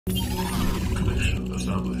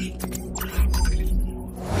established.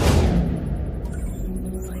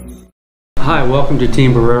 Hi, welcome to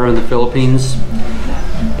Team Barrera in the Philippines.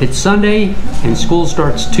 It's Sunday and school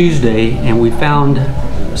starts Tuesday, and we found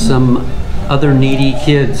some other needy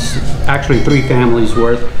kids, actually 3 families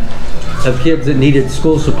worth of kids that needed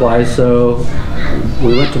school supplies. So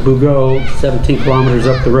we went to Bugo, 17 kilometers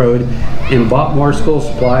up the road, and bought more school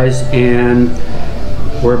supplies, and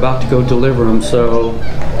we're about to go deliver them. So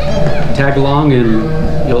tag along and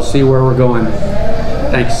you'll see where we're going.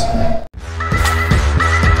 Thanks.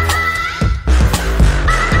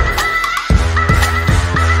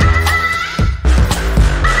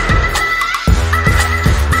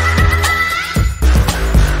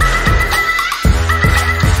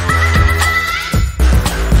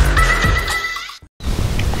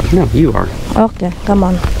 No, you are. Okay, come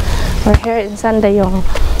on. We're here in Sandayong.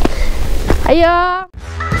 Ayo!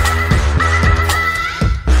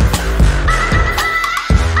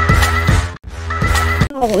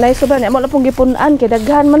 Naisuban niya, mo na pong gipunan, kay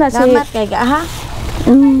daghan mo na si... Salamat kay ha?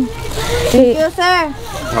 Thank you, sir.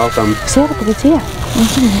 Welcome. Sir, pagod siya.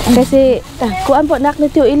 Kasi, kuan po, nak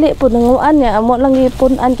nitiyo ili po, nanguan niya, mo lang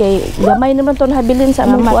gipunan, kay gamay naman to habilin sa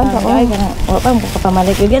among kuan pa. O, pang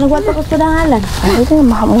pamalik. Yan, nagwat pa ko sa dangalan. Ay,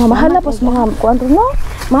 mahal na po sa mga kuan rin, no?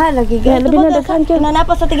 Mahal lagi. Labi na daghan ka.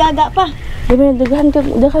 Nanapa sa tigaga pa. Labi na daghan ka,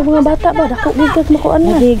 mga bata ba? Dako, gigag makuan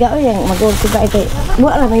na. Tiga, o yan, mag-org ko ba ito.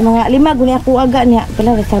 Buwa lang, may mga 5, guni ako aga niya.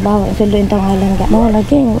 Pala, nagtrabaho, ang sundo yung tangalan ka. Mo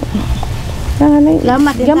lagi.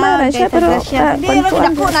 Salamat din gamay ra siya, pero hindi naman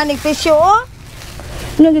dako na nagpresyo, o.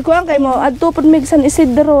 Nung gikuan kay mo, adto pod mig San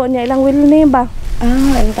Isidro niya, ilang will ni ba?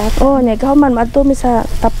 Ah, ang tato. Oh, niya kahuman adto mi sa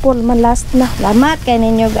Tapol man last na. Salamat kay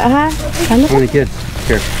ninyo ga ha. Ano How many kids?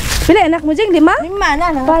 Here. Pila anak mo jing 5? 5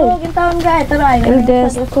 na, nangatog yung taon guys. Taray.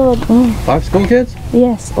 Eldest third. 5 school kids?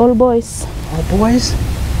 Yes, all boys. All boys?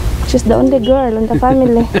 She's the only girl in the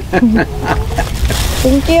family.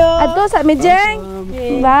 Thank you. Adto sa mi jeng.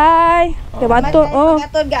 Bye. Kay adto oh.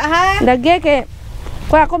 Pagatod ga ha. Dagge kay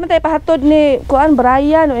kuya ako man tay pahatod ni kuan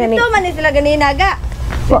Brian o yani. Dito man ni sila ganina ga.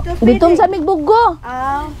 Dito sa Migbugo.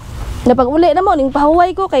 Ah. Na pag uli na mo ning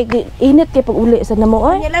pahuway ko kay init kay pag uli sa namo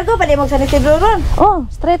oy. Nya largo pali mo sa Isidro ron. Oh,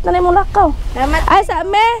 straight na nimo lakaw. Salamat. Ay sa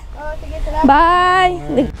me. Oh, sige, salamat. Bye.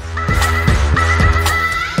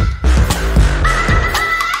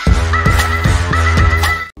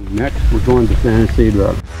 Next, we're going to San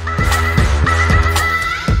Isidro.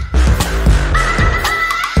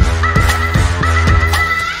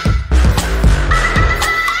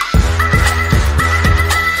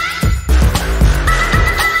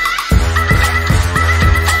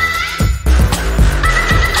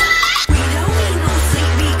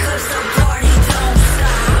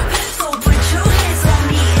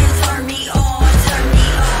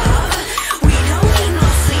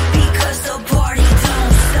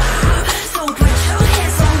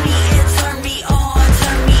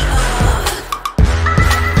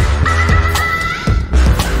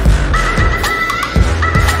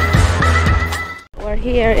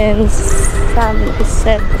 Here in San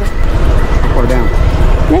Isidro. Or down.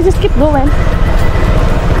 No, just keep going.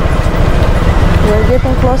 We're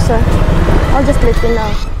getting closer. I'll just let you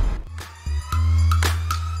know.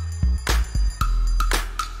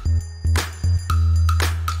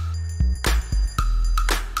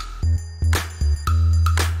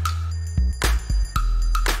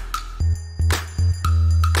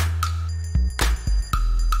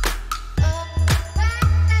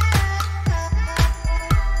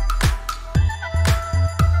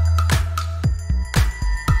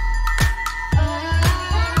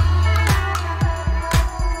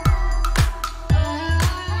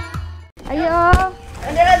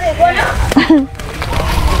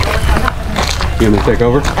 You want me to take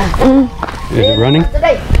over? Is it running?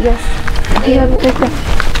 Yes.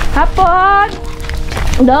 Hapon!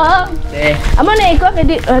 Dong! Amo na ikaw,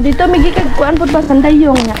 dito may gikag kuan po ba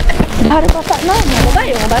sandayong nga. Hari bata na, mga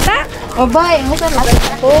yung bata. Babay, ang usan lang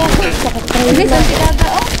ako. Hindi, sa tinaga,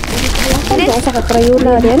 oh. Hindi, sa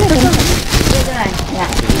katrayula din.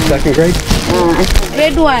 Second grade?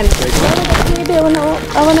 Grade 1. Hindi,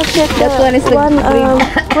 I wanna check That one is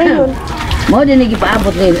crayon. Mo din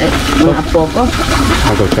gipaabot din mga apo ko.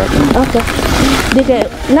 I'll go check. Okay. Di kay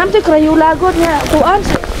namto Crayola god nga kuan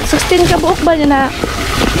 16 ka buok ba niya na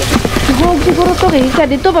siguro to kay ka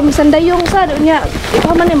dito pa misandayong sa niya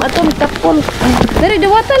ikaw man ni ato Tapol. Dari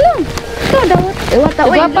dawata lang. To dawat.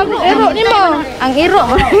 Gwapa mo iro ni mo. Ang iro.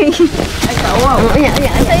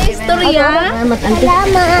 Sa istorya.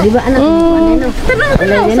 Di ba anak mo?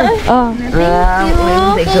 Oh. Yeah,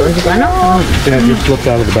 just looked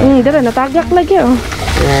out of the back. Dira natagak lagi oh.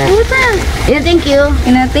 Thank you.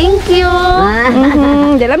 Thank you.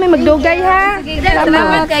 Dala may magdugay ha.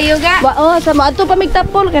 Salamat kayo ga. Oh, sama ato pa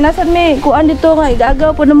migtapol kay nasan may kuan dito nga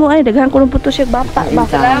igagaw po namo ay daghan ko ng puto siya bata ba.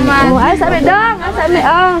 Salamat. Ay sa me dong, ay sa me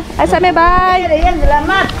ay sa me bye.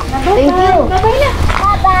 Salamat. Thank you.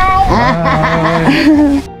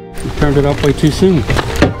 You turned it off way too soon.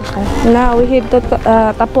 Now we hit the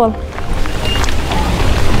tapol.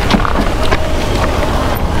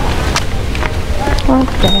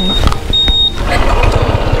 Okay.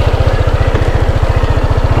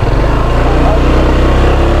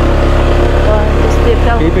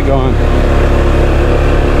 Keep it going.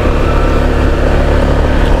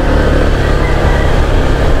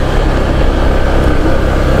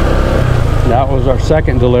 That was our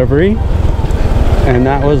second delivery, and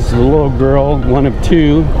that was the little girl, one of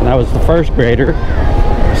two, and that was the first grader.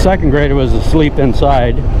 The second grader was asleep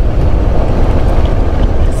inside.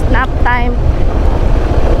 Nap time.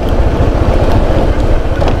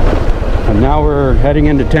 And now we're heading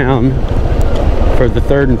into town for the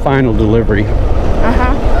third and final delivery.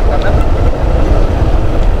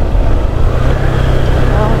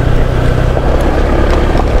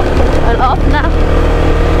 All off na.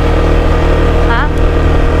 Huh?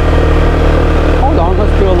 Hold on,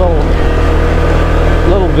 let's do a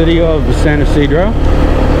little video of the San Isidro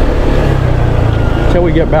until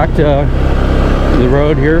we get back to the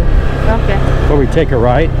road here, Okay. where we take a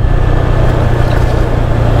right.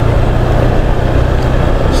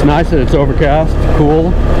 It's nice that it's overcast,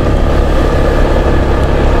 cool.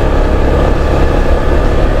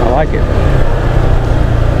 I like it.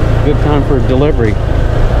 Good time for a delivery.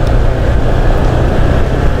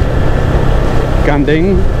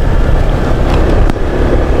 Ganding.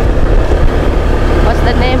 What's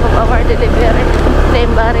the name of our delivery? Name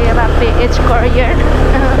Barrera PH Courier.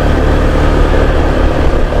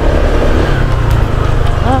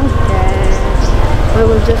 Okay. We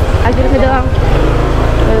will just agree with them.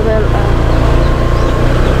 We will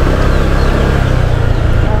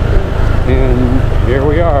And here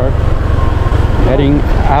we are, heading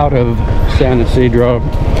out of San Isidro,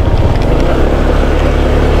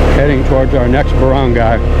 heading towards our next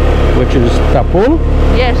barangay, which is Tapul.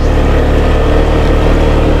 yes.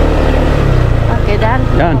 Okay, done.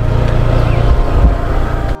 Done.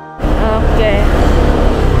 Okay.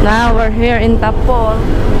 Now we're here in Tapol.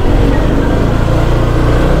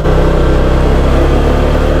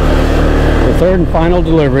 The third and final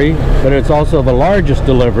delivery, but it's also the largest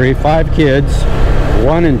delivery. 5 kids,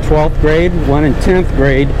 one in 12th grade, one in 10th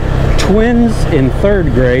grade, twins in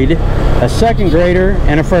 3rd grade, a 2nd grader,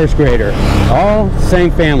 and a 1st grader. All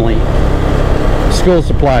same family. School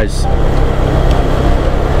supplies.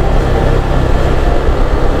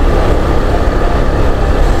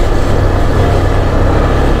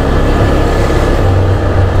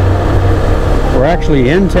 We're actually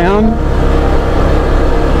in town,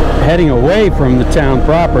 heading away from the town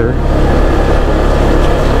proper.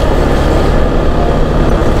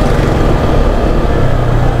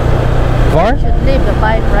 Far? Should leave the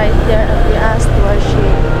bike right there and we asked where she.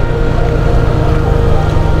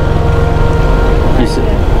 You said,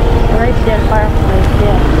 Right there, park right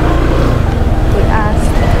there. We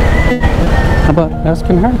asked. how about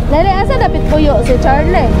asking her? Lele, asa dapit puyo si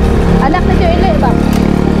Charlie? Anak na Ile ba?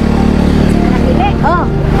 Ile? Oh.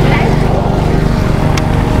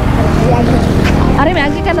 Ari, may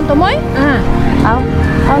agi ka ng tumoy? Aw.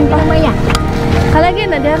 Ang pamaya. Kalagi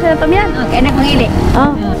na diha ka ng tumyan. Okay, anak mo ili.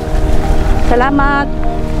 Oh. Salamat.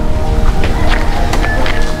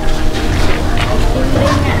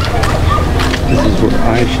 This is where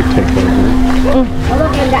I should take over.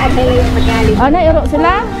 Ano, iro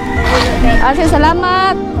sila? Sige,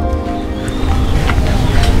 salamat.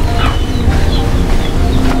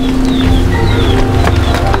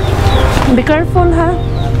 Be careful, ha?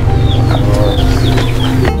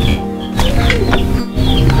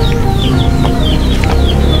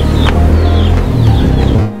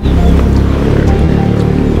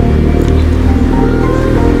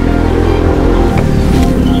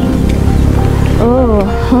 Oh.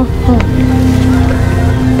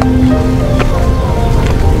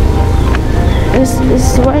 This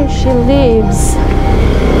is where she lives.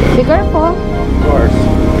 Be careful. Of course.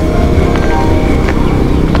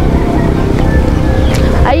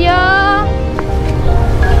 Ayo.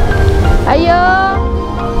 Ayo.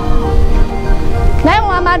 Nay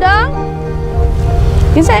mong mama dong.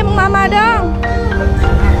 Kinsa imong mama dong?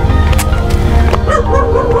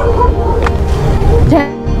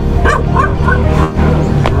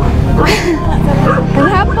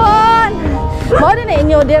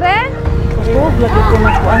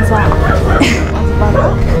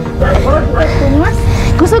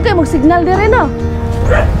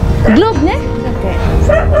 Globe, ne? Okay.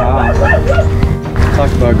 Wow.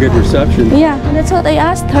 Talk about good reception. Yeah, that's what I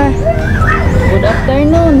asked her. Good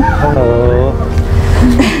afternoon. Hello.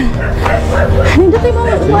 Hindi tayo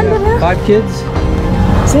mga kuwan ba na? 5 kids?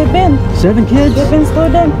 7. 7 kids? 7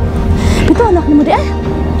 student. Ito anak ni mo di ah.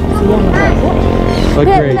 Siya magkako. What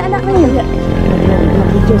Kaya grade? anak ninyo.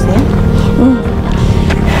 Mag-video siya.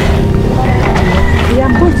 Siya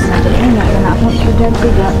bus. Nga na ako estudyante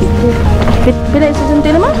ga ito. Pila estudyante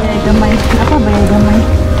naman? Bayay gamay. Ako bayay gamay.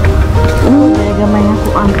 Bayay gamay na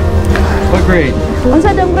kuan. What grade?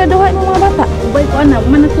 Unsa daw graduate mo mga bata? Ubay ko anak,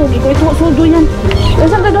 manatog. Ikaw ito sudo yan.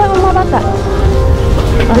 Unsa graduate mo mga bata?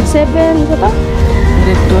 Grade 7 ito pa?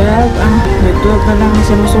 Grade 12. Grade 12 na lang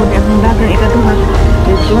sinusunod akong dagang ikaduha.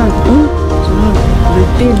 Grade 12. Sunod.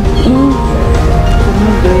 Grade 10. Sunod.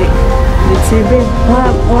 Grade 7.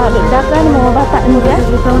 Mga dagan mga bata mo di ah.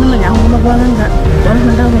 Sa taon naman niya, akong magwanan nga. Dahil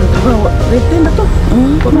man daw yun. Grade 10 na to.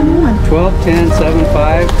 Kuman naman. 12, 10, 7,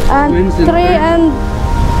 5. And Twins and 3 and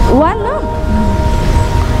 1 no?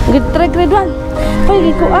 Grade 3, grade 1. Ay,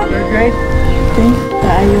 di ko ah. Third grade? Okay.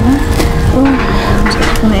 Kaayo ha.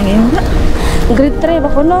 Ano yung ngayon na? Grade 3 ba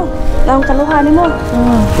ko no? Ang kaluhanin mo.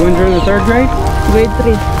 Twins are in the 3rd grade? Grade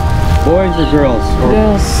 3. Boys or girls? Or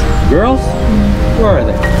Girls. girls? Where are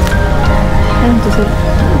they? Ayun to sila.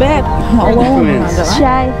 Bet. Mauwaw Twins. na.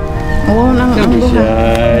 Shy. Mauwaw na ang Don't be duha.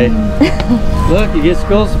 shy. Look, you get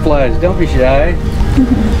school supplies. Don't be shy.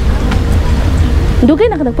 Dugay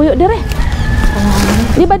na ka nagpuyo dire.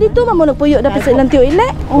 Di ba dito mo nagpuyo dapat sa ilang tiyo ile?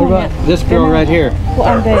 What about this girl right here?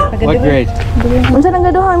 Kuan kay What grade? Unsa nang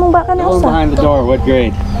gaduhan mong baka ni The one usa? behind the door. What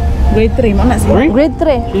grade? Grade 3 mo na siya. Three? Grade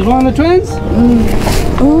 3. She's one of the twins?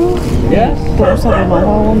 Yes. Pero sa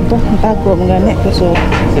mauwaw to. Ang tago mo gani. Kaso.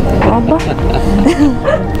 Aba.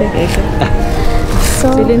 Okay. So,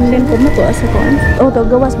 Silin-lin ko mo to asa kuan. oh, to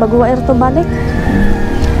gawas bago wa to balik.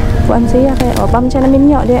 Kuan siya kay o pam siya namin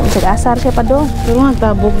nyo di bisag asar siya pa do. Pero nga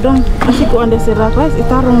tabog dong. Kasi kuan de sila guys.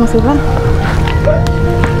 Itarong mo sila.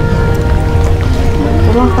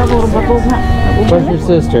 Pero ang tabog batog nga. Where's your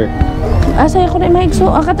sister? Asa ko na mahigso.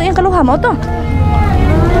 Kato yung kaluha mo to.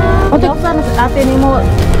 O to sa ate ni mo.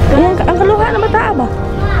 Ang kaluha na bata ba?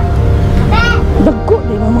 Dagko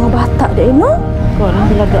di mo mga bata di no? Kuan ang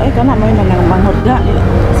sila ay kana may na nang manghod ga.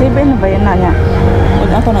 Sibe na bayan na niya.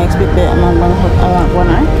 Ud ato na expect ba ang manghod kuan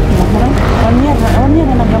ay. One year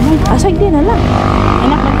na nagamay. Asa di na lang.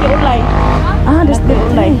 Anak nagkiulay. That's the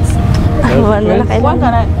place. Wala na Kuan kailan.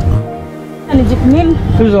 kana. Ani jiknil.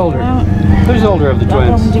 Who's older? Who's older of the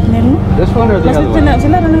Ang twins? jiknil mo. This one or the Kasi other one?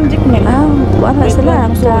 sila na nang jiknil. Wala sila.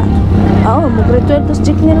 Oo, mo grade 12 plus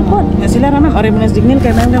jiknil po. Nga sila ra ma'am, ori mo na jiknil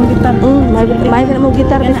kay nang gitar. May mo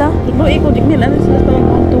gitar dito. Ibo iko jiknil ano sila to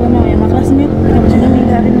ang tuwa na yung mga classmate. Kaya sila may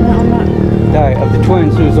garin mga ama. Guy, of the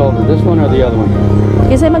twins, who's older? This one or the other one?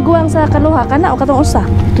 Kasi magguwang sa kaluha kana o katong usa.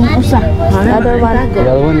 Itong usa. The other one. The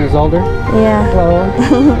other one is older? Yeah. Hello.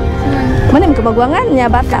 Manim ka magguwangan niya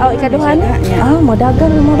bata o ikaduhan. Mo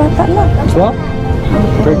dagan yung mga bata na. 12?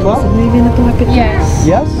 Grade 12? Maybe na to hapit. Yes.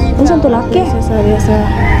 Yes? Unsan to laki? Sa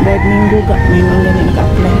bed minggo ga may mga ganit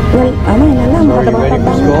naka-apply. Well, amay na lang So are you ready for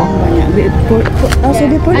makatabang-tabang. school? Banyak bid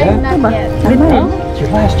sige po. Yeah. Ito ba? Amay. It's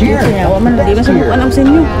your last year. Kaya wa man di ba sa bukan ang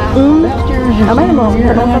senyo. Last year is your Amay na mo Mga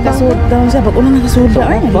tabang-tabang. kasud daw siya pag una nakasuda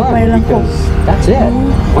ay nagpay lang ko. That's it.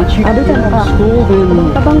 Once you Abi get ka out pa. of school, then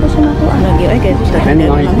Tabang ko siya nakuha. Lagi ay kay gusto. depending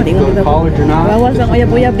on if you go to college or not, Bawal sang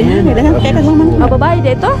uyab-uyab diha. Dagan kay kag man. Babae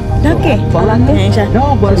dito? Dake. Ayan siya.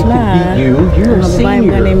 nobody can beat you. You're a Mga babae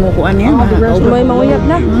mga senior. mo kuan niya. May manguyab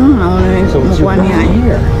na. Ako na yung So it's your kuan niya. last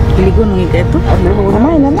year. Piligon ng ito. I remember when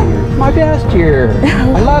Amay na lang. my best year.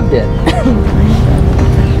 I loved it.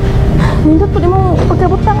 Nindot po di mo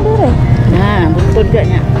pagkabutang dire. Nah, butod ka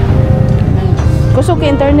niya. Kusog ka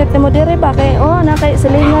internet ni mo dire ba kay na kay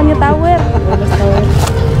silingan yung tower.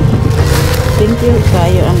 Thank you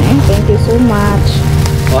kayo Thank you so much.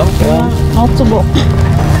 Welcome. Not subok.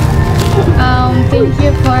 Thank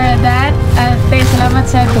you for that. Salamat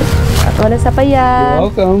sa Wala sa You're payag.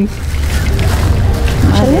 welcome.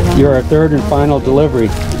 You're our third and final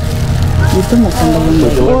delivery. Dito mo kung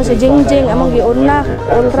Oo, si Jingjing among giuna.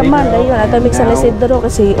 Ultraman dayon ato mig sa Lesidro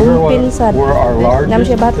kasi umpinsan. We're our Nam largest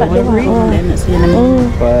siya bata delivery, duha. na siya naman.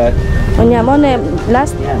 but Unya mo ne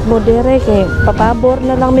last mo dire kay papabor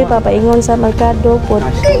na lang mi papaingon sa merkado pod.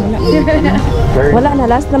 very, Wala na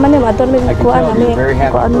last naman ni aton mig I can kuan tell you're a ami very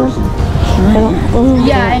happy kuan mo. person.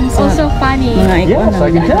 Yeah, and also funny. Mga ikuan Yes, I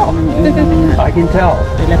can tell. I can tell.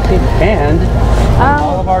 Relative. And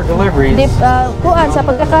all of our deliveries, Dip kuan sa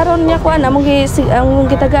pagkakaron niya kuan among ang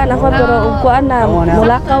gitagaan ako pero ug kuan na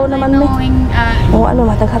mulakaw naman mi. Knowing, O ano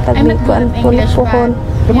mataghatag I'm mi not kuan good at English, pulpukon.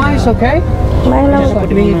 Demise, okay? May lang. Just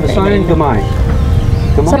like me, Visayan, gamay.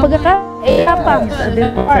 Sa pagkakapang.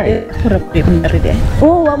 Alright. Kurap di mo nari di.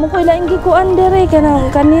 Oo, wa mo ko ilaing gikuan dire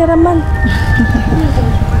kanang kanira man.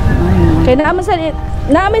 Kay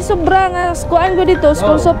naamay sobra nga kuan ko dito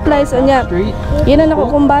school supplies anya. Street. Yan ang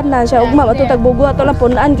nakukumbana siya ugma ato tagbugo ato lang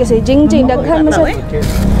punaan kasi Jingjing daghan man siya.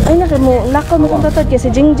 Ay na kay mo lakaw mo kung tatad kasi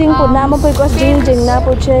Jingjing po naman po ko as Jingjing na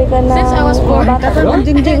po siya ka na. Since I was born, bata. Ang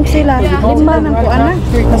jingjing sila. Lima ng kuan na.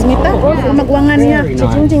 Mas ngita. Magwangan niya. Si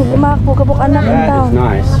Jingjing umakpo kabuk anak in That town. is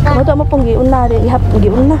nice. Mo to mo pong giuna di ihap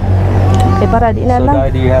giuna. Kay para di na So, lang. Di,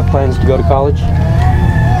 do you have plans to go to college?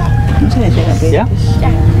 Yeah?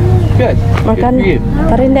 Good. Good Makan for you.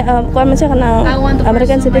 parin kuan man siya kanang I want to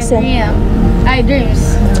American pursue my citizen.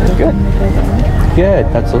 dreams. Good. Good.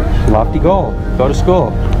 That's a lofty goal. Go to school.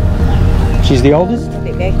 She's the oldest?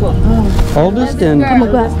 Oldest and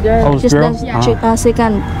Kamuga. oldest Just girl? the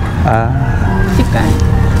second.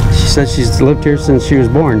 She says she's lived here since she was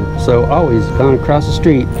born, so always gone across the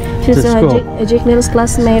street She's to school. Jake Neal's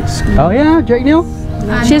classmate. Oh yeah, Jake Neal?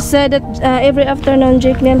 She said that every afternoon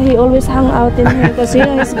Jake Neal he always hung out in here because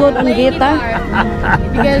he's good on guitar.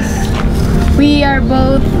 Because we are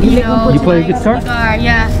both, You play guitar?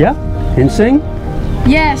 Yeah. Yeah? And sing?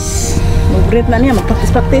 Yes. Mag-break na niya.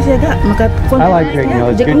 Magpraktis-praktis siya ga. I like Jake Neal.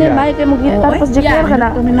 He's a Jake good Neal guy. may kay mo guitar Oh, pas Jake yeah. Neal kana.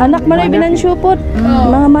 Anak man ay binansyo pod.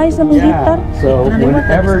 Mga mais na mong guitar. Yeah. So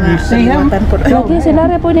whenever you see him, Lagi sila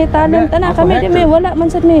re po ni talent ana kami di may wala man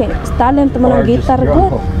sad ni talent mo or ng just guitar your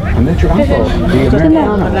good. uncle. I met your uncle, the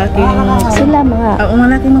Americano. Malaki. Sila mga Ang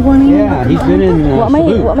malaki magwan niya. Yeah, he's been in Wa may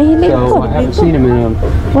hilig Salute, ko. so I haven't seen him in a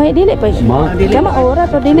Why dili pa. month. Kama ora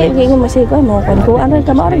to dili kay mo masig mo kon ko ano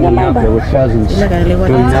kama ora Hanging gamay out ba. there with cousins. Sila kay liwat.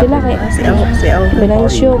 Doing Sila nothing. kay Si Aw.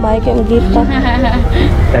 binansyo may kay mo guitar.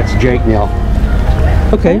 That's Jake Neal.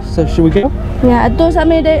 Okay, so should we go? Nga adto sa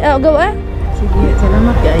mi go Sige,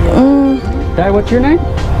 salamat kayo. Dad, what's your name?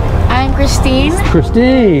 I'm Christine.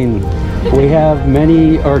 Christine. We have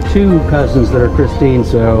many or two cousins that are Christine,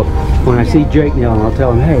 so when I see Jake Neal, I'll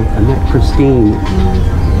tell him, hey, I met Christine.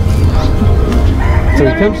 So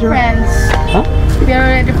he We're comes already here. friends. Huh? We're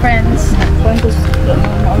already friends. Kwantos,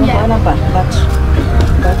 ano pa? Batch.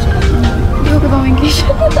 Hindi ko ba English?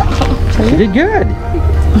 You did good.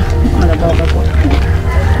 Malabaw ka po.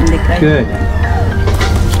 Hindi kayo. Good.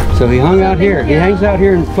 So he hung out here. He hangs out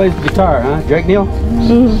here and plays the guitar, huh? Jake Neal?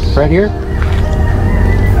 Right here?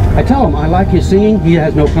 I tell him I like his singing. He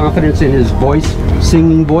has no confidence in his voice,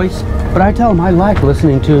 singing voice. But I tell him I like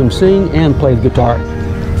listening to him sing and play the guitar.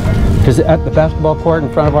 Because at the basketball court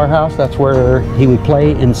in front of our house, that's where he would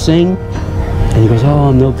play and sing. And he goes, oh,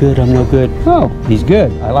 I'm no good, I'm no good. Oh, he's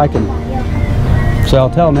good. I like him. So I'll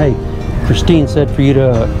tell him, hey, Christine said for you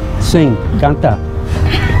to sing, canta.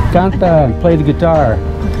 Canta and play the guitar.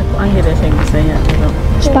 Ang hirap siya Bisaya.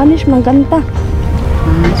 Spanish man kanta.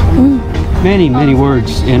 Many, many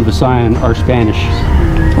words in Visayan are Spanish.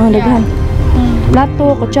 Oh, daghan.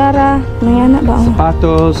 Plato, kutsara, nangana ba?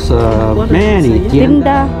 Zapatos, many,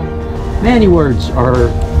 Tinda. many words are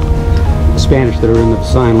Spanish that are in the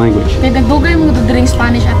Visayan language. Nagdugay mo ito drink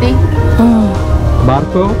Spanish, ate.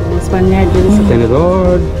 Barco, Spanyard din sa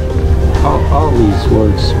tenedor, all these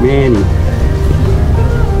words, many.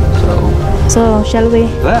 So, shall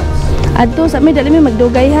we? That's Adto sa mi dali mi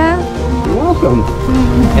magdugay ha. you're welcome.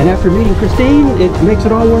 And after meeting Christine, it makes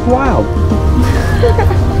it all worthwhile.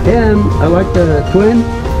 And I like the twin,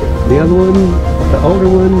 the other one, the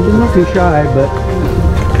older one, not too shy, but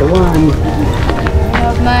the one,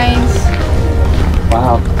 Nice.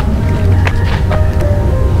 wow.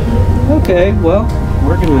 Okay, well,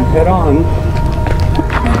 we're gonna head on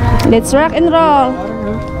Let's rock and roll.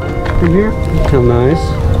 from here. How nice.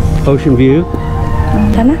 Ocean view.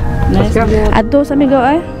 Tana. Let's go. Adto sa mi go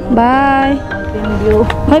ay. Bye.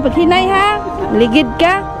 Hoy paghinay ha. Ligid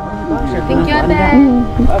ka. Thank you, ate.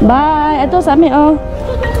 Bye. Adto sa mi oh.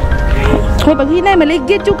 Hoy paghinay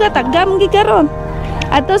maligid juga tagam gi karon.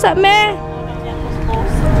 Adto sa mi.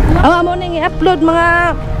 Amo ning i-upload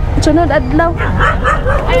mga sunod adlaw.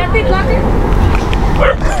 Ay, ate, bakit?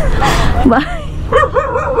 Bye.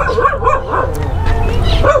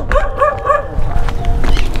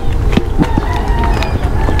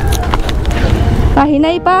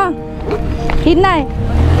 Hinay pa. Hinay.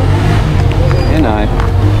 And I.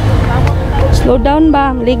 Slow down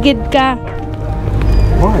ba? Ligid ka.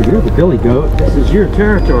 Why, you're the billy goat. This is your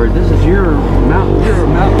territory. This is your mountain. You're a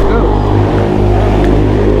mountain goat.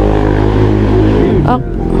 Oh.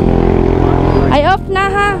 Ay off na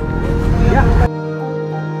ha. Yeah.